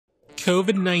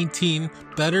COVID-19,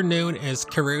 better known as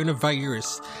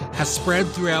coronavirus, has spread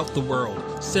throughout the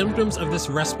world. Symptoms of this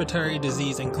respiratory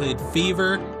disease include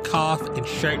fever, cough, and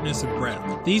shortness of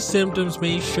breath. These symptoms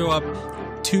may show up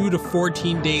 2 to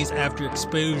 14 days after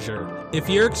exposure. If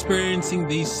you're experiencing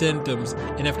these symptoms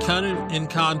and have come in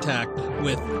contact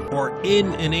with or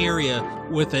in an area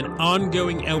with an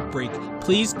ongoing outbreak,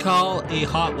 please call a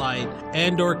hotline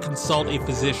and/or consult a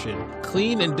physician.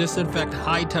 Clean and disinfect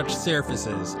high-touch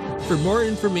surfaces. For more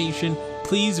information,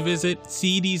 please visit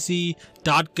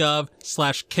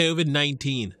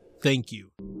cdc.gov/COVID-19. Thank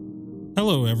you.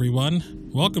 Hello, everyone.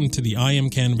 Welcome to the I Am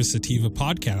Cannabis Sativa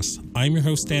podcast. I'm your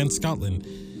host, Dan Scotland.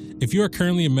 If you are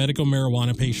currently a medical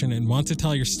marijuana patient and want to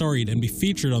tell your story and be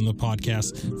featured on the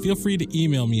podcast, feel free to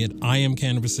email me at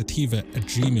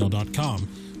iamcannabissativa@gmail.com.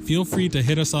 Feel free to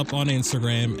hit us up on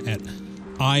Instagram at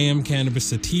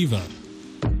iamcannabissativa.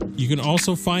 You can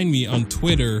also find me on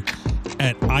Twitter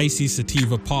at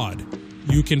ICSativaPod.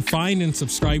 You can find and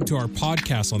subscribe to our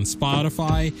podcast on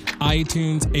Spotify,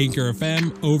 iTunes, Anchor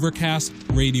FM, Overcast,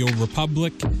 Radio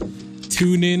Republic,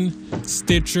 TuneIn,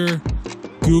 Stitcher,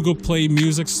 Google Play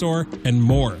Music Store, and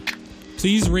more.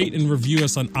 Please rate and review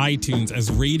us on iTunes,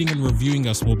 as rating and reviewing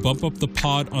us will bump up the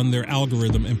pod on their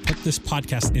algorithm and put this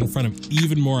podcast in front of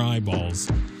even more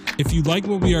eyeballs. If you like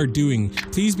what we are doing,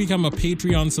 please become a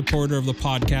Patreon supporter of the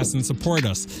podcast and support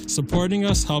us. Supporting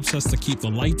us helps us to keep the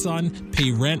lights on,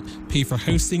 pay rent, pay for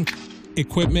hosting,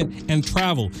 equipment, and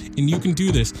travel. And you can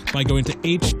do this by going to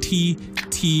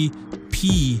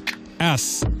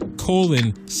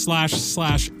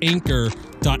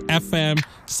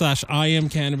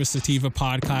https://anchor.fm/iamcannabissativa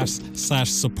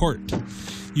podcast/support.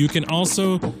 You can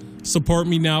also support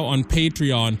me now on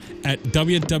Patreon at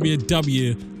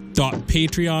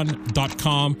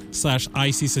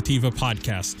www.patreon.com/ICSativa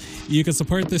podcast. You can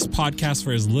support this podcast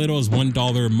for as little as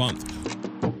 $1 a month.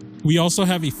 We also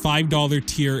have a $5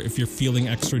 tier if you're feeling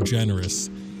extra generous.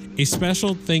 A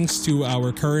special thanks to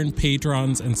our current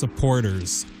patrons and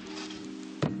supporters.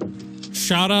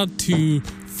 Shout out to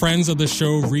friends of the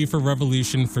show, Reefer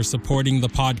Revolution, for supporting the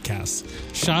podcast.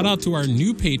 Shout out to our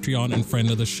new Patreon and friend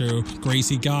of the show,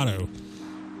 Gracie Gatto.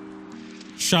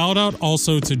 Shout out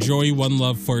also to Joey One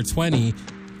Love 420,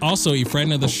 also a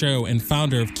friend of the show and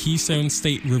founder of Keystone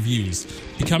State Reviews.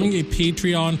 Becoming a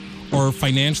Patreon or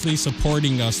financially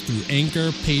supporting us through Anchor,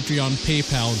 Patreon,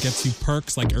 PayPal gets you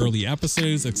perks like early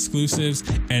episodes, exclusives,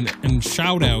 and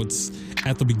shout outs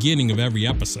at the beginning of every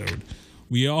episode.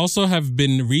 We also have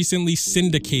been recently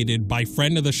syndicated by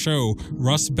friend of the show,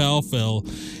 Russ Belfill,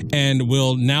 and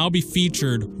will now be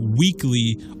featured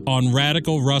weekly on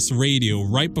Radical Russ Radio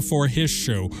right before his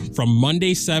show from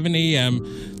Monday 7 a.m.,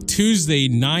 Tuesday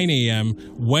 9 a.m.,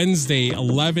 Wednesday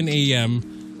 11 a.m.,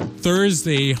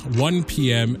 Thursday 1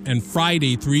 p.m., and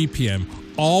Friday 3 p.m.,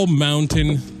 all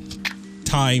mountain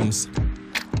times.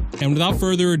 And without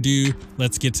further ado,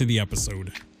 let's get to the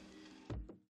episode.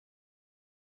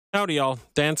 Howdy, y'all.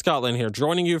 Dan Scotland here,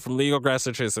 joining you from Legal,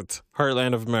 Massachusetts,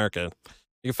 heartland of America.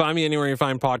 You can find me anywhere you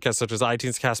find podcasts such as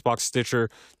iTunes, CastBox, Stitcher,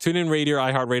 TuneIn Radio,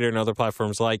 iHeartRadio, and other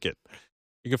platforms like it.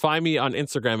 You can find me on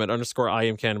Instagram at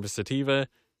 _IamCannabisSativa.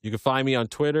 You can find me on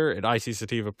Twitter at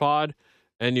ICSativaPod.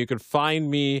 And you can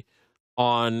find me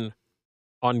on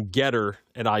Getter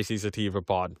at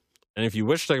ICSativaPod. And if you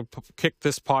wish to kick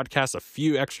this podcast a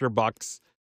few extra bucks,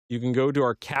 you can go to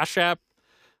our Cash App,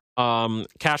 # I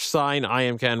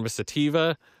Am Cannabis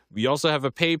Sativa. We also have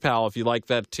a PayPal if you like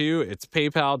that too. It's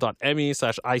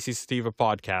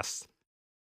paypal.me/ICSativapodcast.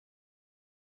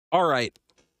 All right.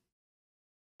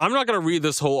 I'm not going to read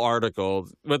this whole article,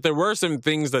 but there were some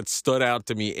things that stood out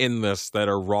to me in this that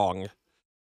are wrong.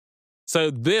 So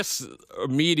this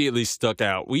immediately stuck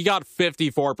out. We got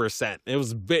 54%. It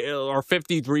was or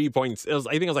 53 points. I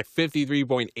think it was like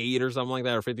 53.8 or something like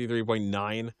that, or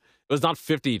 53.9. It was not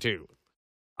 52.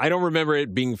 I don't remember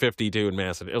it being 52 in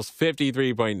Massachusetts. It was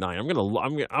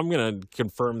 53.9. I'm gonna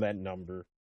confirm that number.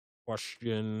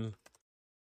 Question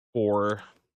for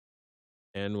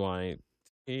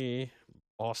NYT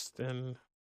Boston.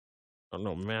 I don't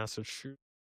know, Massachusetts.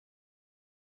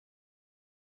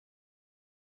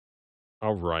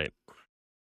 All right.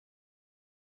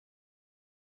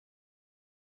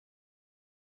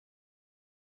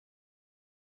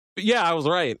 Yeah, I was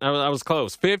right. I was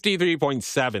close.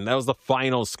 53.7. That was the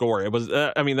final score. It was,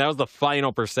 that was the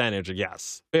final percentage.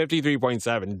 Yes.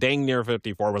 53.7. Dang near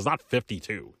 54. It was not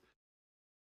 52.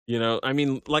 You know, I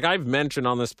mean, like I've mentioned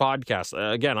on this podcast,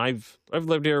 again, I've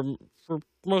lived here for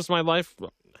most of my life.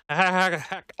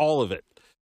 Heck, all of it.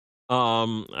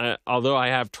 Although I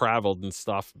have traveled and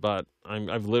stuff, but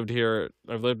I've lived here.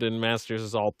 I've lived in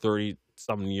Massachusetts all 30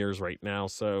 some years right now.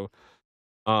 So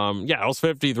Yeah, it was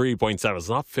 53.7. It's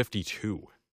not 52.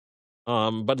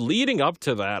 But leading up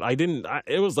to that,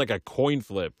 it was like a coin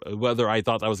flip whether I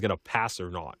thought that was gonna pass or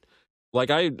not. Like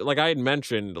I had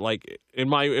mentioned, like in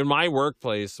my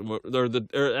workplace, at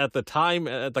the time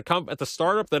at the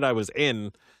startup that I was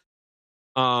in,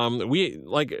 we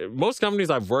like most companies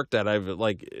I've worked at, I've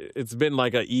like it's been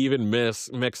like a even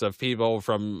mix of people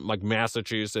from like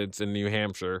Massachusetts and New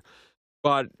Hampshire.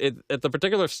 But at the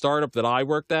particular startup that I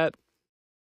worked at,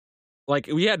 like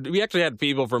we actually had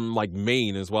people from like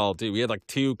Maine as well too. We had like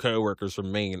two coworkers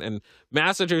from Maine, and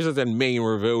Massachusetts and Maine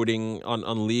were voting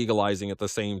on legalizing at the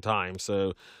same time.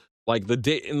 So like the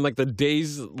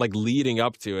days like leading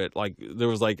up to it, like there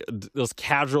was like this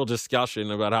casual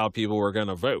discussion about how people were going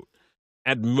to vote.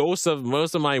 At most of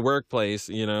my workplace,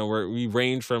 where we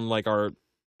range from like our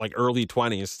like early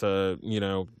 20s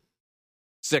to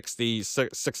 60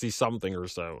 something or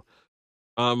so.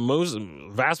 Most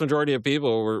vast majority of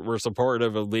people were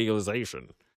supportive of legalization.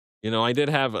 I did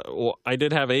have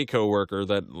a coworker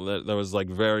that was like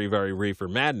very very reefer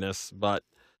madness,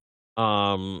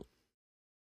 um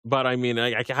but I mean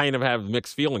I kind of have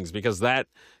mixed feelings that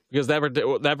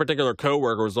particular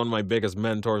coworker was one of my biggest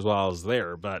mentors while I was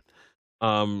there. But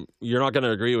you're not going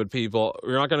to agree with people.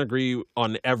 You're not going to agree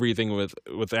on everything with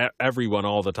everyone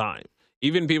all the time.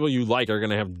 Even people you like are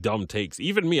going to have dumb takes.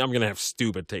 Even me, I'm going to have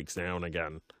stupid takes now and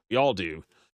again. We all do.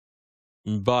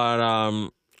 But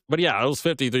yeah, it was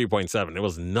 53.7. It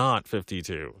was not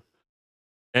 52.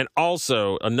 And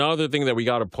also, another thing that we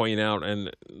got to point out, and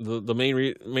the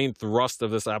main thrust of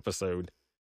this episode,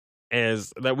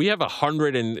 is that we have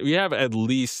at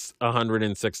least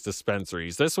 106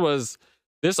 dispensaries. This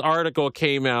article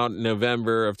came out in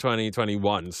November of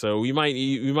 2021, so we might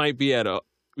be at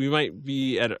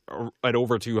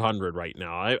over 200 right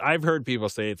now. I've heard people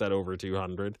say it's at over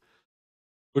 200,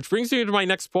 which brings me to my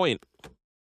next point.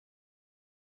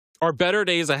 Are better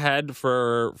days ahead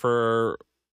for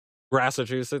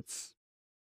Massachusetts?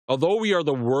 Although we are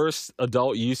the worst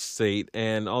adult use state,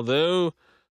 and although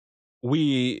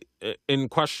we in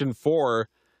question 4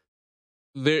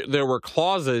 there were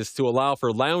clauses to allow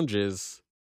for lounges,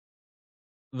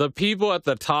 the people at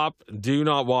the top do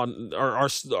not want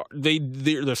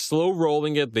they're slow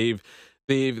rolling it. They've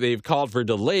called for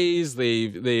delays.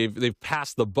 They've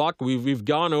passed the buck. We've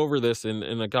gone over this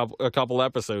in a couple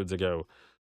episodes ago.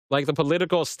 Like the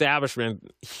political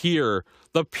establishment here,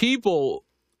 the people,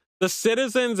 the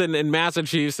citizens in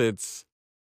Massachusetts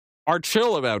are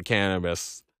chill about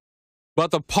cannabis,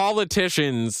 but the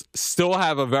politicians still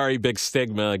have a very big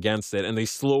stigma against it, and they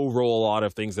slow roll a lot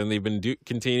of things, and they've been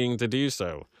continuing to do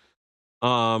so,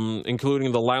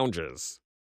 including the lounges.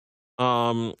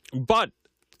 But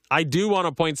I do want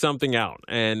to point something out,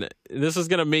 and this is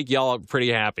going to make y'all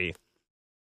pretty happy.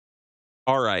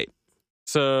 All right.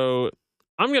 So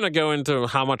I'm going to go into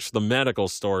how much the medical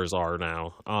stores are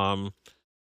now.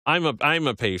 I'm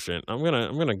a patient. I'm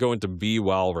going to go into Be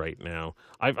Well right now.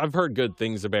 I've heard good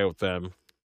things about them.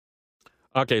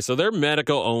 Okay, so they're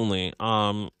medical only.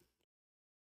 But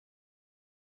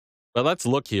let's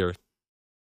look here.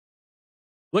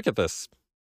 Look at this.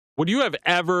 Would you have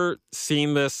ever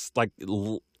seen this like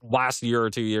last year or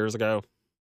 2 years ago?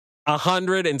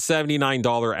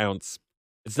 $179 ounce.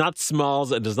 It's not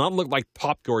Smalls. It does not look like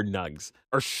popcorn nugs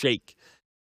or shake.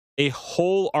 A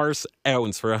whole arse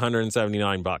ounce for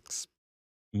 $179.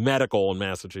 Medical in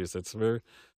Massachusetts. It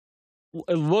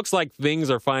looks like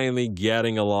things are finally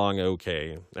getting along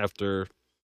okay after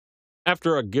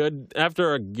a good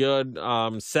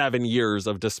 7 years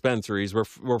of dispensaries.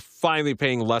 We're finally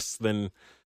paying less than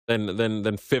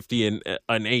 50 and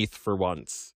an eighth for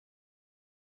once.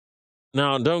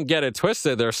 Now, don't get it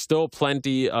twisted. There's still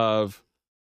plenty of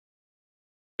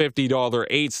 $50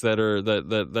 eighths that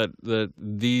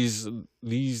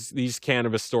these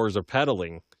cannabis stores are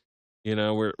peddling.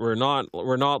 We're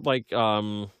not like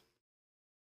we're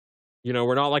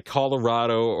not like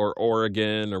Colorado or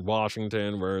Oregon or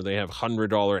Washington where they have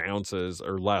 $100 ounces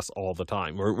or less all the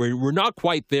time. We're not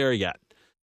quite there yet.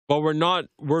 But we're not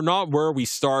where we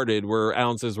started, where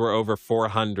ounces were over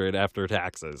 400 after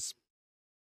taxes,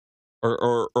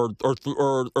 or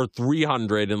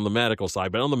 300 in the medical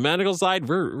side. But on the medical side,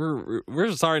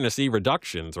 we're starting to see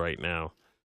reductions right now.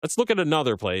 Let's look at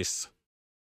another place.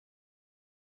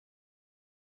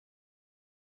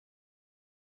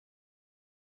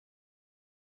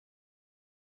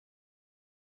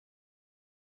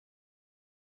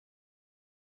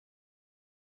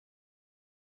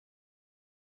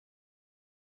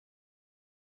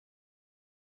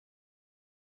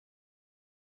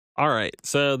 All right,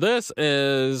 so this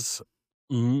is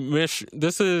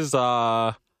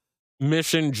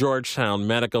Mission Georgetown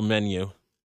medical menu.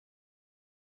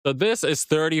 So this is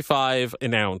 35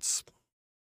 an ounce.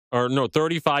 Or no,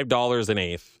 $35 an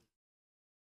eighth.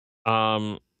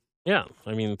 Yeah,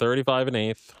 I mean 35 an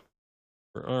eighth.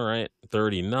 All right,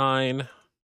 39.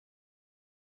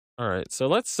 All right, so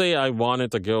let's say I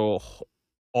wanted to go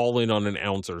all in on an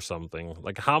ounce or something.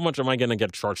 Like, how much am I going to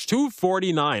get charged?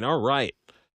 $2.49. All right.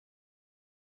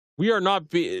 We are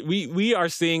not we are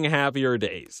seeing happier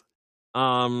days.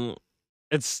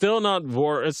 It's still not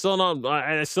I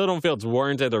still don't feel it's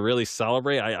warranted to really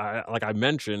celebrate. I like I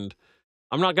mentioned,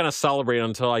 I'm not going to celebrate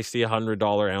until I see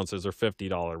 $100 ounces or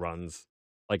 $50 runs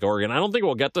like Oregon. I don't think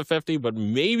we'll get to 50, but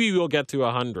maybe we'll get to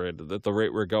 100 at the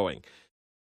rate we're going.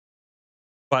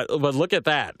 But look at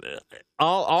that.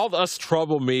 All us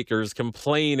troublemakers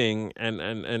complaining and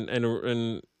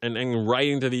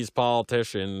writing to these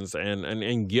politicians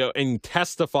and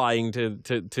testifying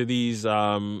to these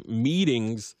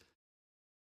meetings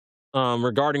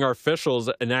regarding our officials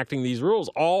enacting these rules.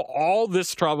 All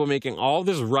this troublemaking, all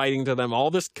this writing to them,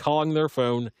 all this calling their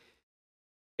phone,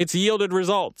 it's yielded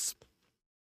results.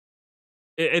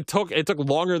 It took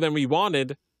longer than we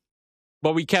wanted,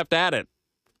 but we kept at it.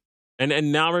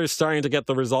 And now we're starting to get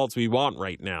the results we want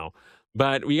right now.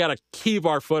 But we got to keep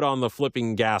our foot on the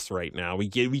flipping gas right now.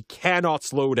 We cannot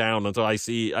slow down until I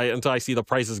see the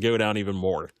prices go down even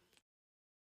more.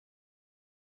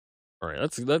 All right,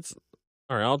 let's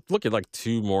all right, I'll look at like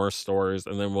 2 more stores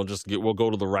and then we'll go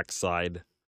to the rec side.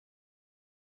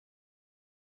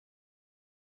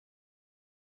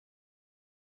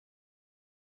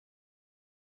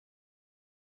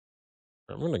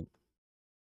 I'm going to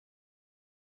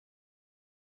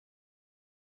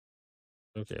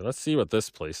Okay, let's see what this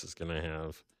place is gonna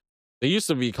have. They used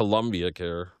to be Columbia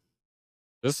Care.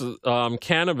 This is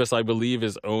cannabis, I believe,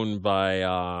 is owned by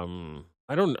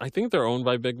I think they're owned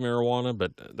by Big Marijuana,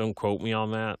 but don't quote me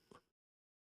on that.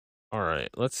 All right,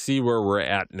 let's see where we're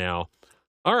at now.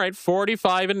 All right,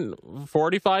 45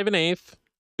 and eighth,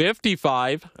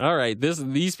 55. All right,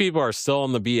 these people are still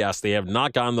on the BS. They have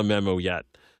not gotten the memo yet.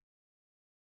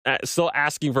 Still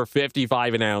asking for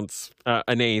 55 an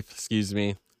eighth, excuse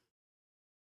me.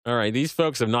 All right, these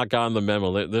folks have not gotten the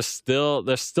memo. There's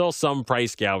still some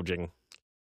price gouging.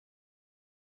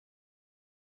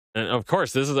 And of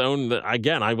course, this is owned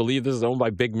again. I believe this is owned by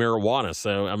Big Marijuana,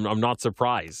 so I'm not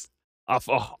surprised.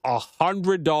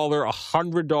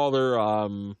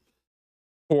 $100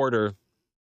 quarter.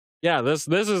 Yeah, this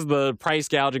is the price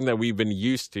gouging that we've been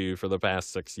used to for the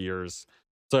past 6 years.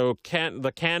 So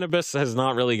the cannabis has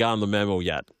not really gotten the memo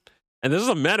yet, and this is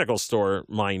a medical store,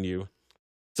 mind you.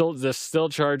 They're still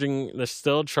charging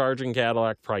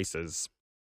Cadillac prices.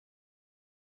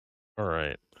 All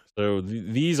right. So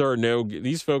these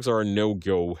folks are a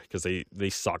no-go because they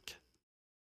suck.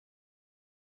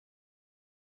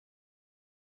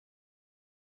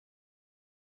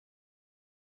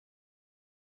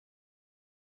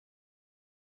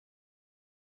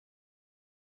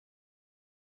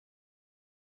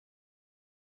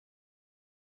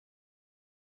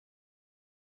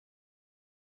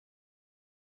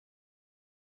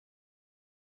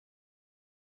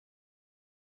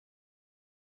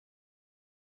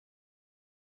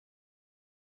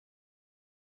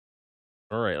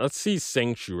 All right, let's see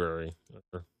Sanctuary.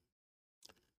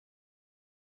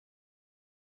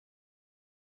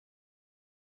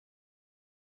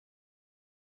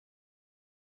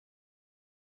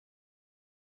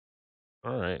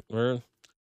 All right, we're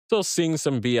still seeing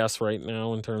some BS right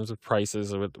now in terms of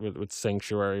prices with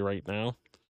Sanctuary right now.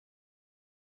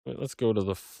 Let's go to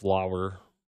the flower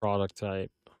product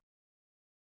type.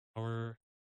 Flower.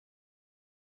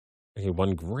 Okay,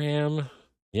 1 gram.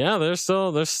 Yeah, there's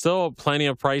still plenty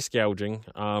of price gouging.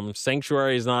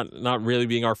 Sanctuary is not really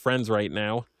being our friends right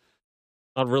now.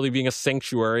 Not really being a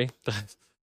sanctuary.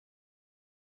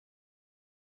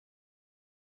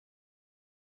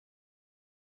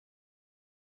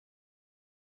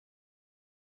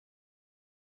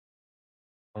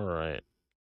 All right.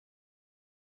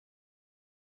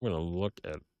 I'm gonna look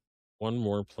at one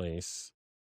more place.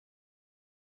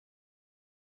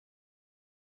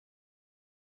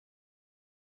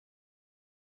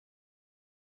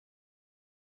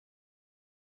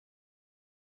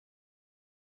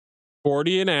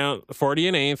 $40 an ounce, 40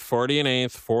 an eighth, 40 an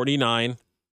eighth, 49.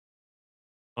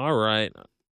 All right.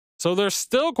 So there's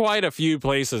still quite a few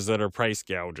places that are price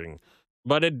gouging,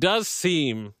 but it does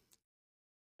seem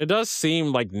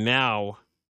like now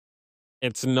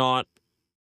it's not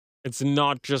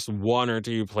just 1 or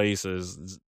 2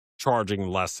 places charging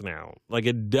less now. Like,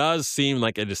 it does seem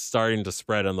like it is starting to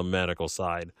spread on the medical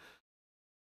side.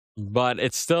 but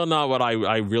it's still not what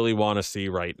I really want to see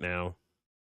right now.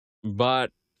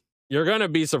 But you're gonna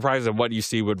be surprised at what you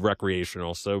see with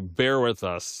recreational, so bear with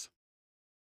us.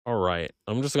 All right,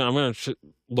 I'm gonna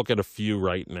look at a few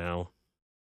right now.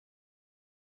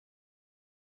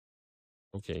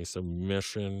 Okay, so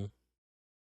mission.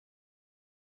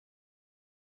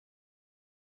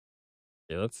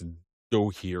 Yeah, let's go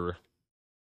here.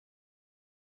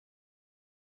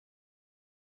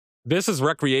 This is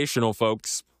recreational,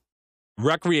 folks.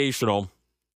 Recreational.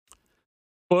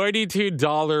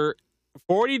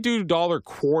 $42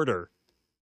 quarter.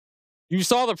 You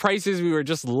saw the prices we were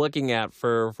just looking at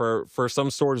for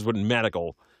some stores with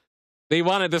medical. They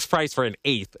wanted this price for an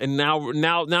eighth, and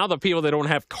now the people that don't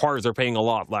have cars are paying a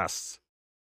lot less.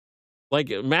 Like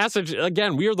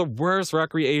again, we are the worst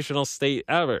recreational state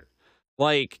ever.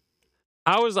 Like,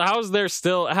 how's medical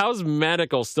still how's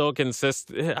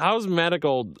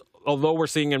medical, although we're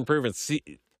seeing improvements,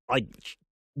 like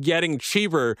getting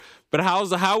cheaper, but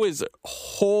how is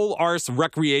whole arse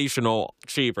recreational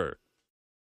cheaper?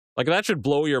 Like, that should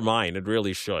blow your mind. It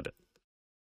really should.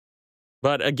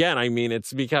 But again, I mean,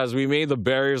 it's because we made the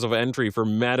barriers of entry for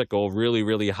medical really,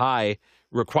 really high,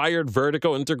 required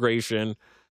vertical integration,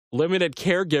 limited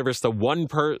caregivers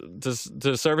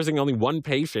to servicing only one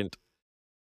patient.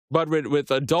 But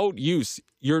with adult use,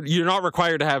 you're not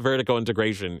required to have vertical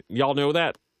integration. Y'all know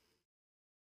that.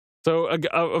 So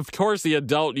of course, the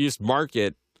adult use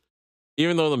market,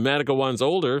 even though the medical one's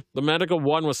older, the medical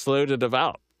one was slow to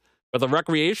develop. But the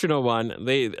recreational one,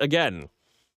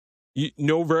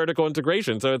 no vertical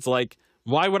integration. So it's like,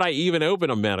 why would I even open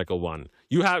a medical one?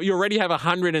 You already have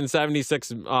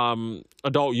 176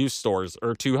 adult use stores,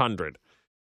 or 200.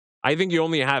 I think you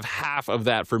only have half of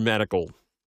that for medical.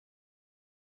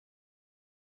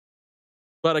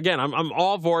 But again, I'm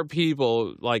all for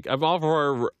people, like, I'm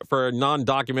all for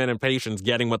non-documented patients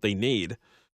getting what they need.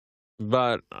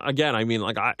 But again, I mean,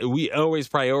 like, we always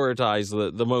prioritize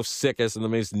the most sickest and the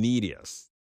most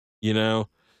neediest. You know,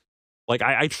 like,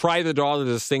 I try to draw the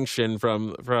distinction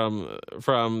from Brad,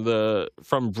 the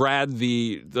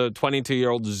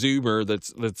 22-year-old Zoomer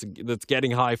that's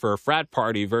getting high for a frat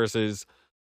party, versus,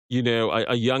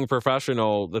 a young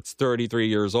professional that's 33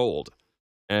 years old,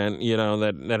 and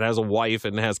that has a wife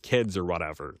and has kids or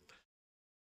whatever.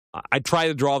 I try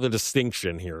to draw the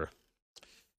distinction here.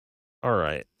 All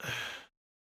right.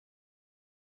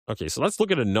 Okay, so let's look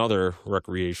at another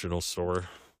recreational store.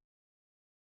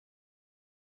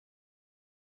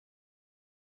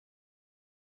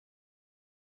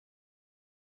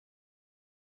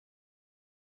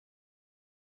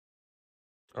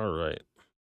 All right.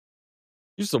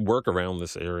 Used to work around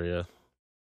this area.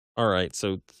 All right,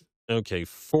 so okay,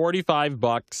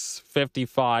 $45,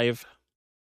 55,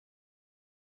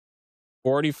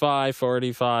 45,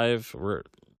 45. We're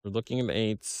looking at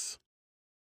eights.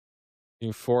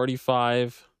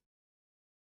 45.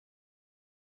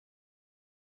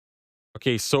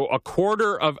 Okay, so a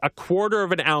quarter of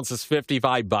an ounce is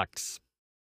 $55.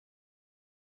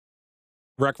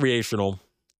 Recreational.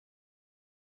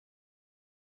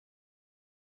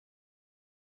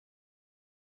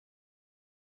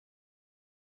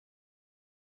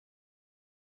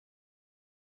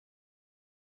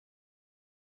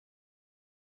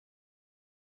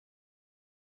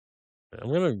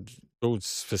 I'm gonna go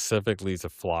specifically to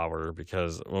flour,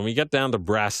 because when we get down to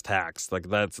brass tacks, like,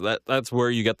 that's where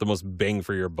you get the most bang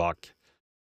for your buck.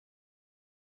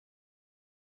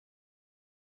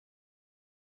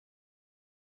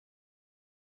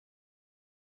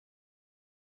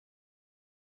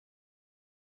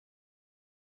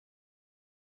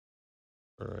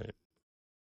 All right.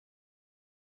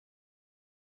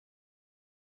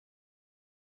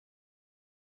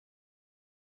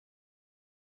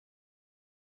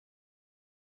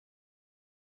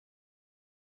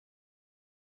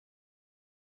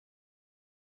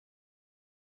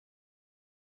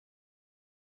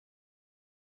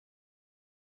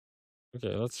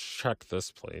 Okay, let's check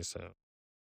this place out.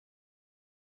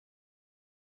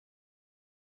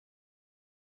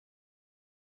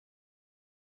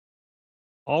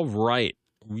 All right.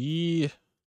 We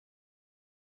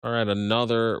are at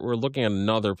we're looking at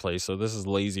another place. So this is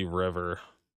Lazy River.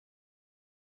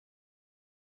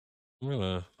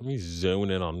 Let me zone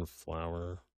in on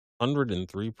flour.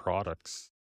 103 products.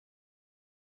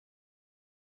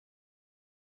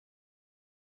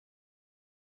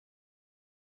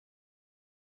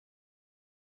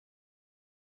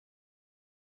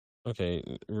 Okay,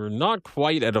 we're not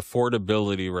quite at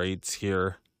affordability rates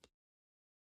here.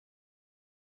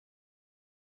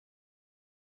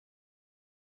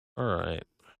 All right.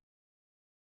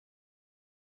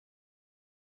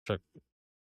 Check.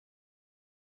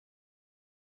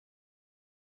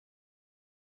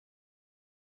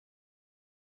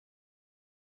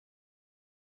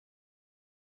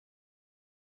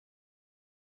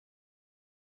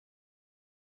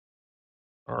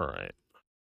 All right.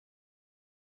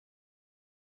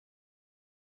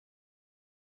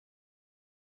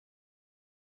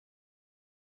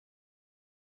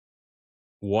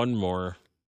 One more.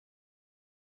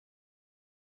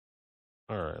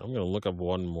 All right. I'm going to look up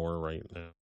one more right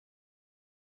now.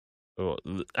 Oh,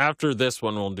 after this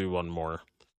one, we'll do one more.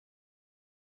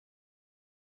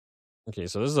 Okay,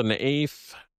 so this is an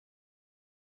eighth.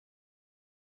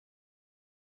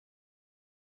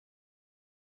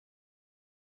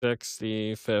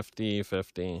 $60, $50,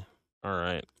 $50. All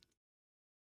right.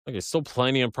 Okay, still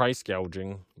plenty of price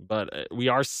gouging, but we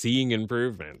are seeing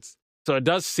improvements. So it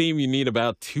does seem you need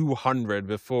about 200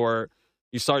 before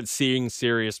you start seeing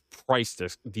serious price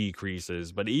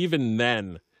decreases. But even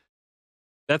then,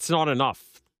 that's not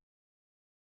enough.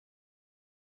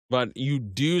 But you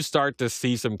do start to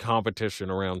see some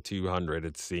competition around 200,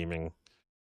 it's seeming.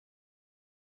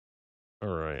 All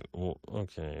right. Well,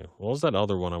 okay. What was that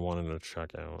other one I wanted to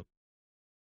check out?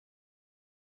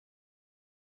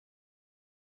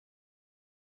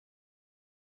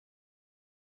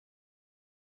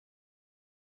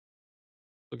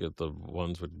 Look at the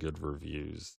ones with good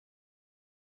reviews.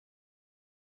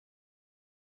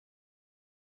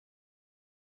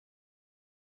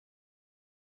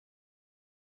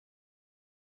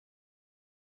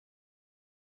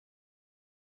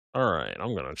 All right.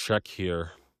 I'm going to check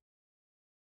here.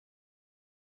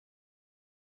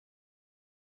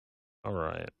 All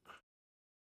right.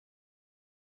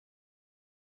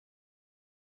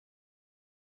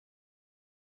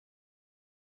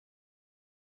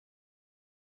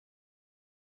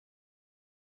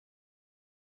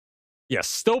 Yes,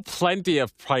 still plenty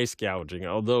of price gouging,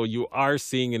 although you are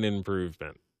seeing an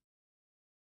improvement.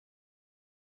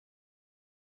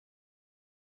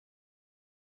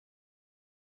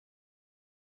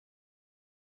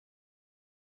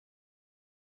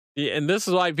 Yeah, and this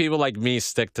is why people like me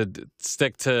stick to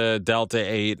Delta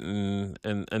 8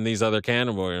 and these other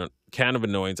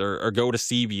cannabinoids or go to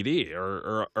CBD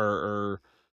or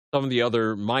some of the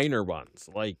other minor ones.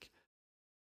 Like,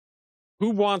 who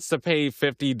wants to pay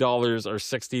 $50 or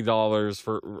 $60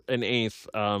 for an eighth,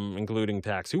 including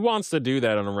tax? Who wants to do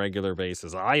that on a regular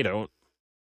basis? I don't.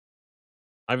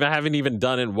 I haven't even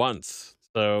done it once.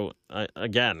 So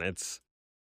again,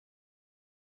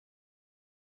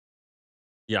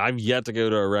 yeah, I've yet to go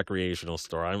to a recreational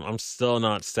store. I'm still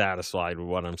not satisfied with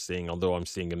what I'm seeing, although I'm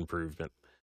seeing improvement.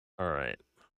 All right,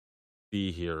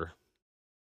 see here.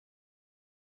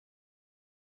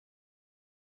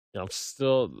 Yeah,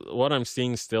 what I'm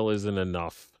seeing still isn't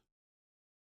enough.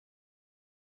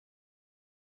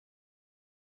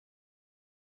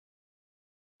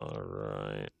 All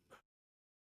right.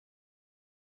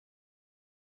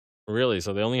 Really?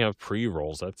 So they only have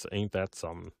pre-rolls. Ain't that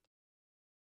something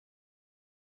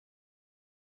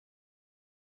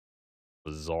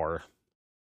bizarre?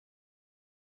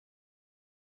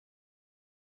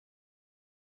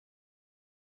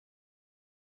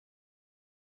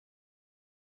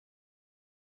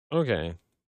 Okay.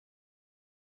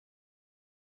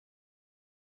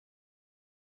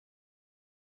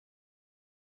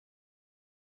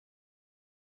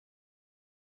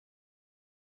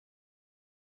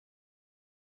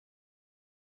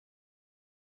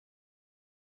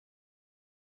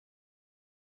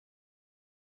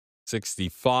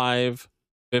 $65,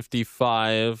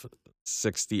 $55,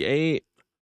 $68,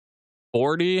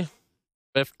 $40,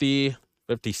 $50,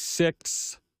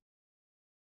 $56,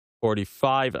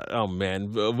 $45. Oh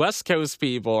man, West Coast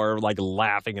people are like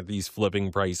laughing at these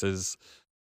flipping prices.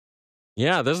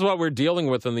 Yeah, this is what we're dealing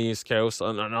with in the East Coast.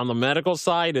 On the medical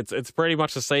side, it's pretty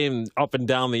much the same up and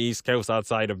down the East Coast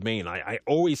outside of Maine. I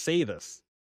always say this.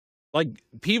 Like,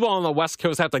 people on the West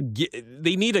Coast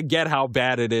they need to get how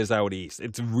bad it is out east.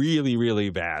 It's really, really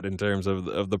bad in terms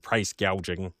of the price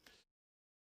gouging.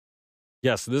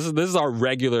 Yes, this is our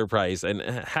regular price, and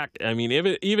heck, I mean,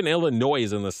 even Illinois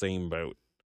is in the same boat.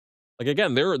 Like,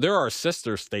 again, they're our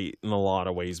sister state in a lot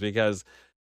of ways because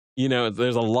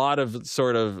there's a lot of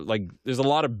there's a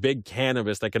lot of big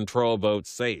cannabis that control both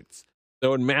states.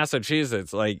 So in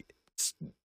Massachusetts, like,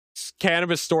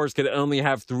 cannabis stores could only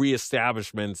have 3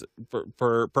 establishments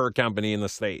per company in the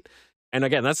state. And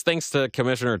again, that's thanks to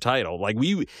Commissioner Title. Like,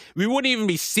 we wouldn't even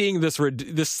be seeing this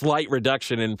slight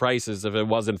reduction in prices if it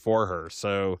wasn't for her.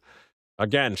 So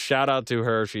again, shout out to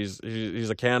her. She's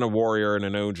a canna warrior and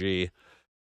an OG.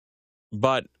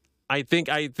 But I think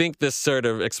this sort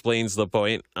of explains the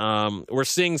point. We're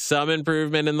seeing some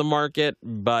improvement in the market,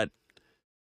 but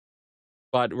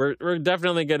we're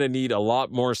definitely going to need a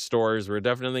lot more stores. We're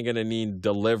definitely going to need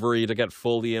delivery to get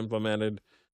fully implemented.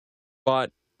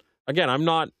 But again, I'm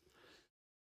not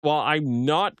while I'm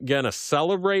not going to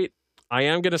celebrate, I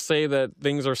am going to say that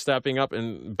things are stepping up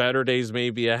and better days may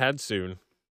be ahead soon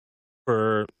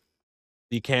for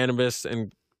the cannabis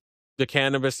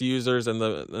users and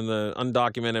the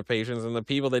undocumented patients and the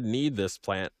people that need this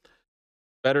plant.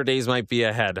 Better days might be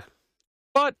ahead.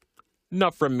 But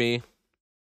enough from me.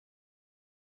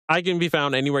 I can be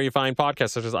found anywhere you find podcasts,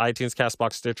 such as iTunes,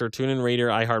 CastBox, Stitcher, TuneIn Radio,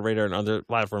 iHeartRadio, and other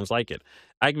platforms like it.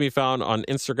 I can be found on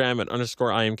Instagram at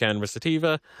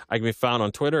 _IamCannabisSativa. I can be found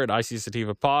on Twitter at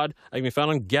ICSativaPod. I can be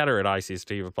found on Getter at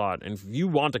ICSativaPod. And if you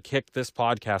want to kick this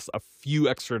podcast a few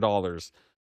extra dollars,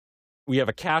 we have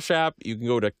a Cash App. You can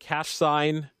go to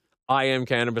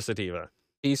 #IamCannabisSativa.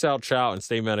 Peace out, ciao, and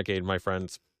stay medicated, my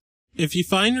friends. If you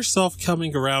find yourself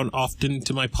coming around often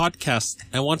to my podcast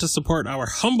and want to support our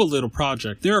humble little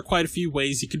project, there are quite a few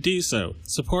ways you could do so.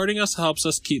 Supporting us helps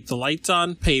us keep the lights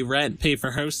on, pay rent, pay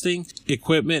for hosting,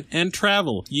 equipment, and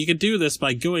travel. You can do this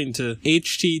by going to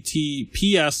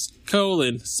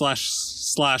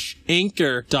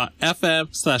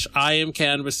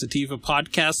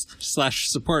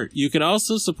https://anchor.fm/IamCannabisSativa/support. You can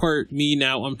also support me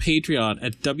now on Patreon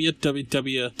at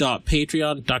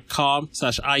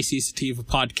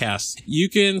www.patreon.com/ICSativapodcast. You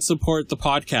can support the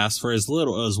podcast for as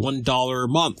little as $1 a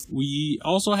month. We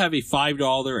also have a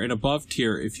 $5 and above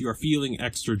tier if you are feeling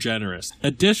extra generous.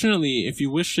 Additionally, if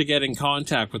you wish to get in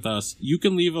contact with us, you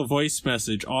can leave a voice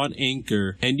message on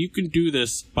Anchor, and you can do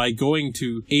this by going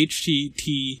to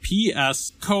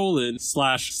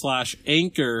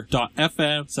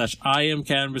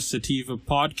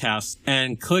https://anchor.fm/IamCannabisSativa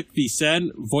and click the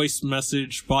send voice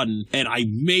message button, and I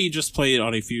may just play it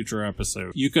on a future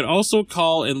episode. You can also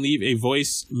call and leave a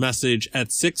voice message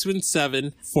at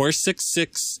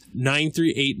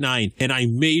 617-466-9389, and I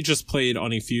may just play it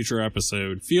on a future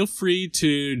episode. Feel free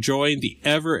to join the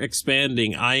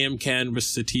ever-expanding I Am Cannabis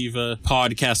Sativa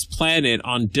podcast planet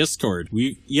on Discord.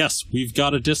 We've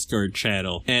got a Discord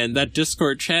channel, and that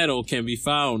Discord channel can be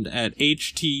found at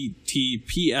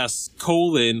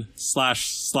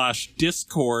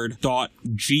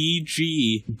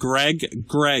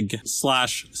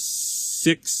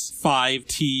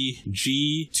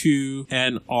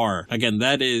Again,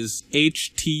 that is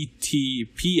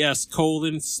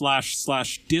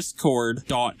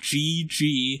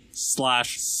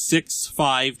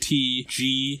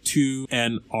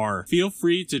https://discord.gg/65tg2nr. Feel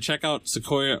free to check out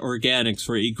Sequoia Organics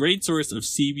for a great source of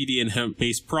CBD and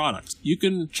hemp-based products. You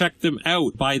can check them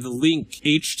out by the link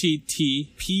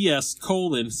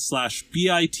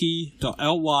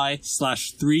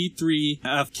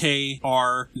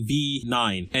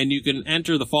https://bit.ly/33fkrv9, and you can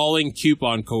enter the following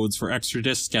coupon codes for extra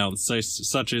discounts,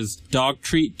 such as Dog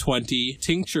Treat 20,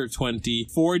 Tincture 20,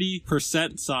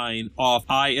 40% off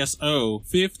ISO,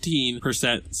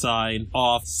 15%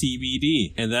 off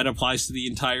CBD, and that applies to the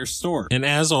entire store. And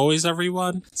as always,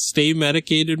 everyone, stay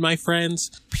medicated, my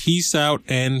friends. Peace out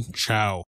and ciao.